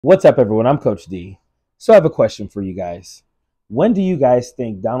What's up, everyone? I'm Coach D. So I have a question for you guys. When do you guys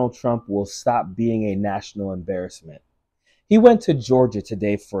think Donald Trump will stop being a national embarrassment? He went to Georgia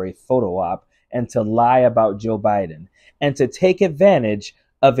today for a photo op and to lie about Joe Biden and to take advantage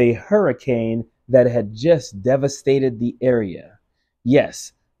of a hurricane that had just devastated the area.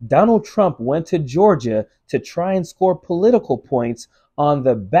 Yes, Donald Trump went to Georgia to try and score political points on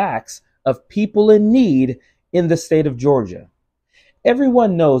the backs of people in need in the state of Georgia.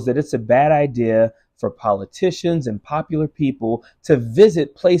 Everyone knows that it's a bad idea for politicians and popular people to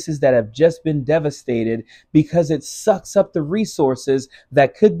visit places that have just been devastated because it sucks up the resources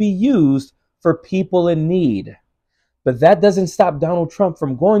that could be used for people in need. But that doesn't stop Donald Trump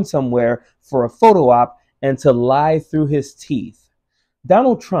from going somewhere for a photo op and to lie through his teeth.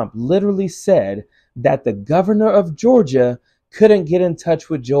 Donald Trump literally said that the governor of Georgia couldn't get in touch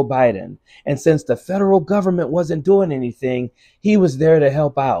with Joe Biden. And since the federal government wasn't doing anything, he was there to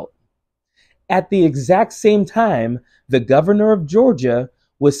help out. At the exact same time, the governor of Georgia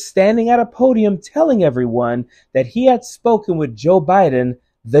was standing at a podium telling everyone that he had spoken with Joe Biden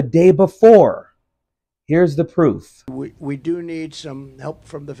the day before. Here's the proof. We do need some help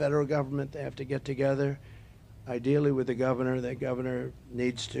from the federal government. They have to get together, ideally with the governor. The governor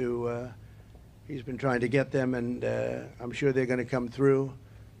needs to he's been trying to get them, and I'm sure they're going to come through.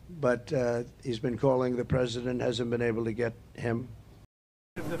 But he's been calling the president, hasn't been able to get him.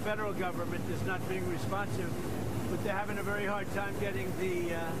 If the federal government is not being responsive, but they're having a very hard time getting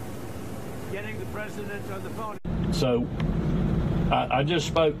the president on the phone. So I just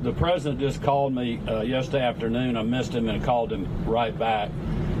spoke. The president just called me yesterday afternoon. I missed him and called him right back,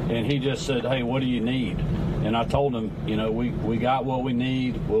 and he just said, "Hey, what do you need?" And I told him, you know, we got what we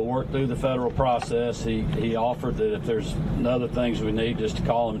need. We'll work through the federal process. He offered that if there's other things we need, just to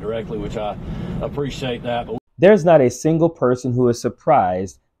call him directly, which I appreciate that. There's not a single person who is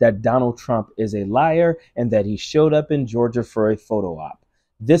surprised that Donald Trump is a liar and that he showed up in Georgia for a photo op.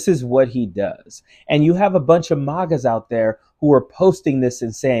 This is what he does. And you have a bunch of MAGAs out there who are posting this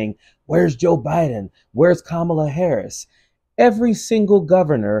and saying, "Where's Joe Biden? Where's Kamala Harris?" Every single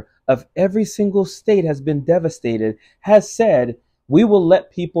governor of every single state has been devastated, has said, we will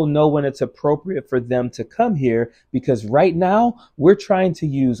let people know when it's appropriate for them to come here because right now we're trying to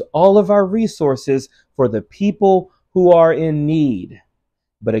use all of our resources for the people who are in need.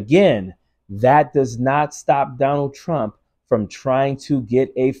 But again, that does not stop Donald Trump from trying to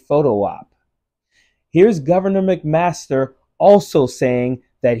get a photo op. Here's Governor McMaster also saying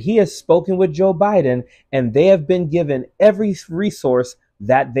that he has spoken with Joe Biden and they have been given every resource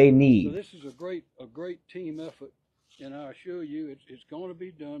that they need. So this is a great team effort, and I assure you it's going to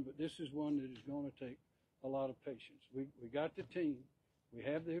be done, but this is one that is going to take a lot of patience. We got the team, we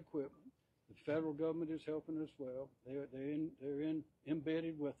have the equipment, the federal government is helping us well, they're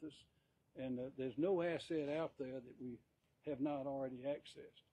embedded with us, and there's no asset out there that we have not already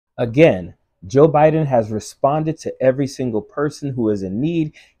accessed. Again, Joe Biden has responded to every single person who is in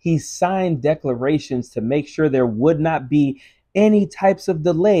need. He signed declarations to make sure there would not be any types of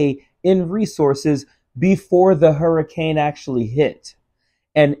delay in resources before the hurricane actually hit.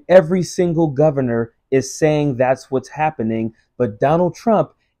 And every single governor is saying that's what's happening, but Donald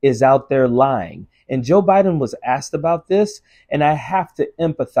Trump is out there lying. And Joe Biden was asked about this, and I have to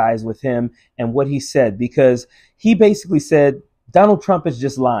empathize with him and what he said, because he basically said, Donald Trump is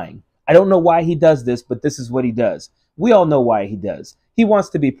just lying. I don't know why he does this, but this is what he does. We all know why he does. He wants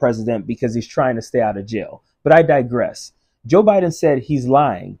to be president because he's trying to stay out of jail. But I digress. Joe Biden said he's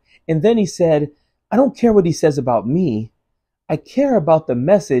lying. And then he said, I don't care what he says about me. I care about the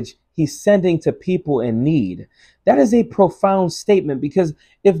message he's sending to people in need. That is a profound statement, because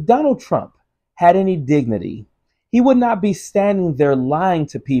if Donald Trump had any dignity, he would not be standing there lying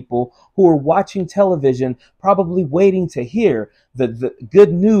to people who are watching television, probably waiting to hear the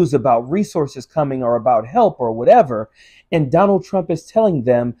good news about resources coming or about help or whatever. And Donald Trump is telling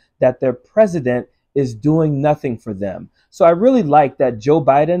them that their president is doing nothing for them. So I really like that Joe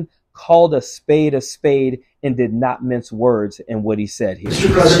Biden called a spade and did not mince words in what he said here.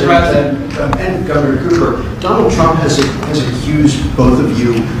 Mr. President and Governor Cooper, Donald Trump has accused both of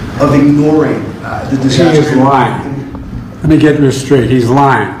you of ignoring the disaster. He is lying. Let me get this straight. He's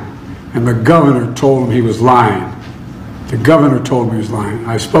lying. And the governor told him he was lying. The governor told him he was lying.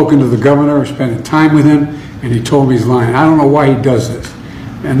 I've spoken to the governor, spent time with him, and he told me he's lying. I don't know why he does this.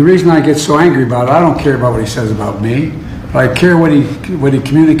 And the reason I get so angry about it, I don't care about what he says about me, but I care what he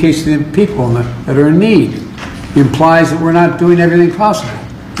communicates to the people that are in need. He implies that we're not doing everything possible.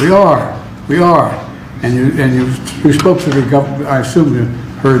 We are. And you spoke to the governor. I assume you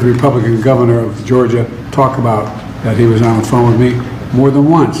heard the Republican governor of Georgia talk about that he was on the phone with me. more than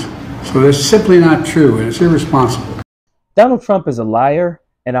once. So that's simply not true, and it's irresponsible. Donald Trump is a liar,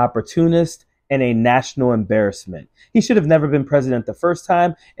 an opportunist, and a national embarrassment. He should have never been president the first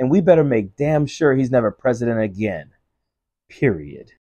time, and we better make damn sure he's never president again. Period.